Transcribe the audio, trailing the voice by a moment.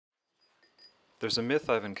There's a myth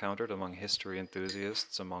I've encountered among history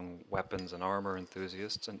enthusiasts, among weapons and armor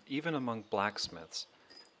enthusiasts, and even among blacksmiths.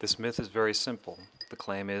 This myth is very simple. The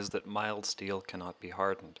claim is that mild steel cannot be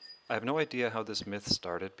hardened. I have no idea how this myth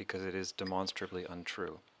started because it is demonstrably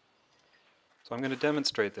untrue. So I'm going to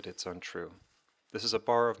demonstrate that it's untrue. This is a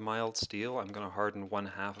bar of mild steel. I'm going to harden one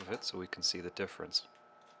half of it so we can see the difference.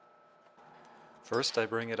 First, I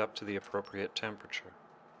bring it up to the appropriate temperature,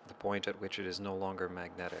 the point at which it is no longer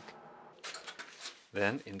magnetic.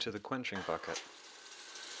 Then into the quenching bucket.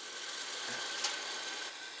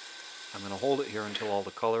 I'm going to hold it here until all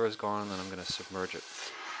the color is gone, and then I'm going to submerge it.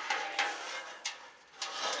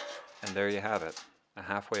 And there you have it, a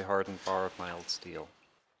halfway hardened bar of mild steel.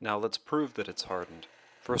 Now let's prove that it's hardened.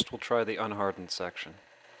 First we'll try the unhardened section.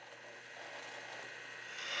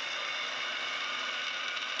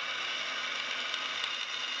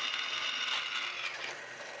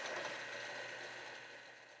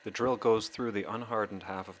 The drill goes through the unhardened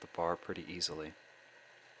half of the bar pretty easily.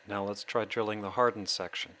 Now let's try drilling the hardened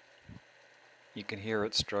section. You can hear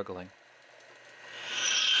it struggling.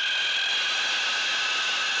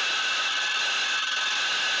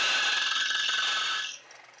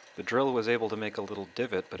 The drill was able to make a little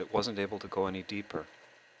divot, but it wasn't able to go any deeper.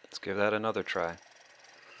 Let's give that another try.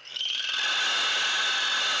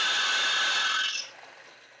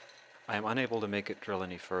 I am unable to make it drill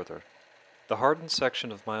any further. The hardened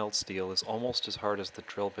section of mild steel is almost as hard as the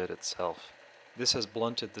drill bit itself. This has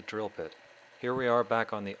blunted the drill bit. Here we are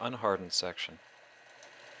back on the unhardened section.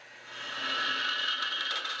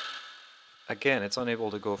 Again, it's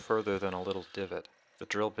unable to go further than a little divot. The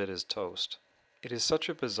drill bit is toast. It is such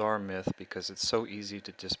a bizarre myth because it's so easy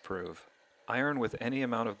to disprove. Iron with any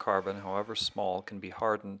amount of carbon, however small, can be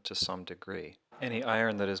hardened to some degree. Any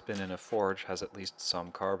iron that has been in a forge has at least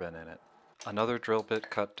some carbon in it. Another drill bit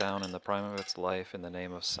cut down in the prime of its life in the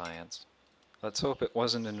name of science. Let's hope it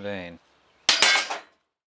wasn't in vain.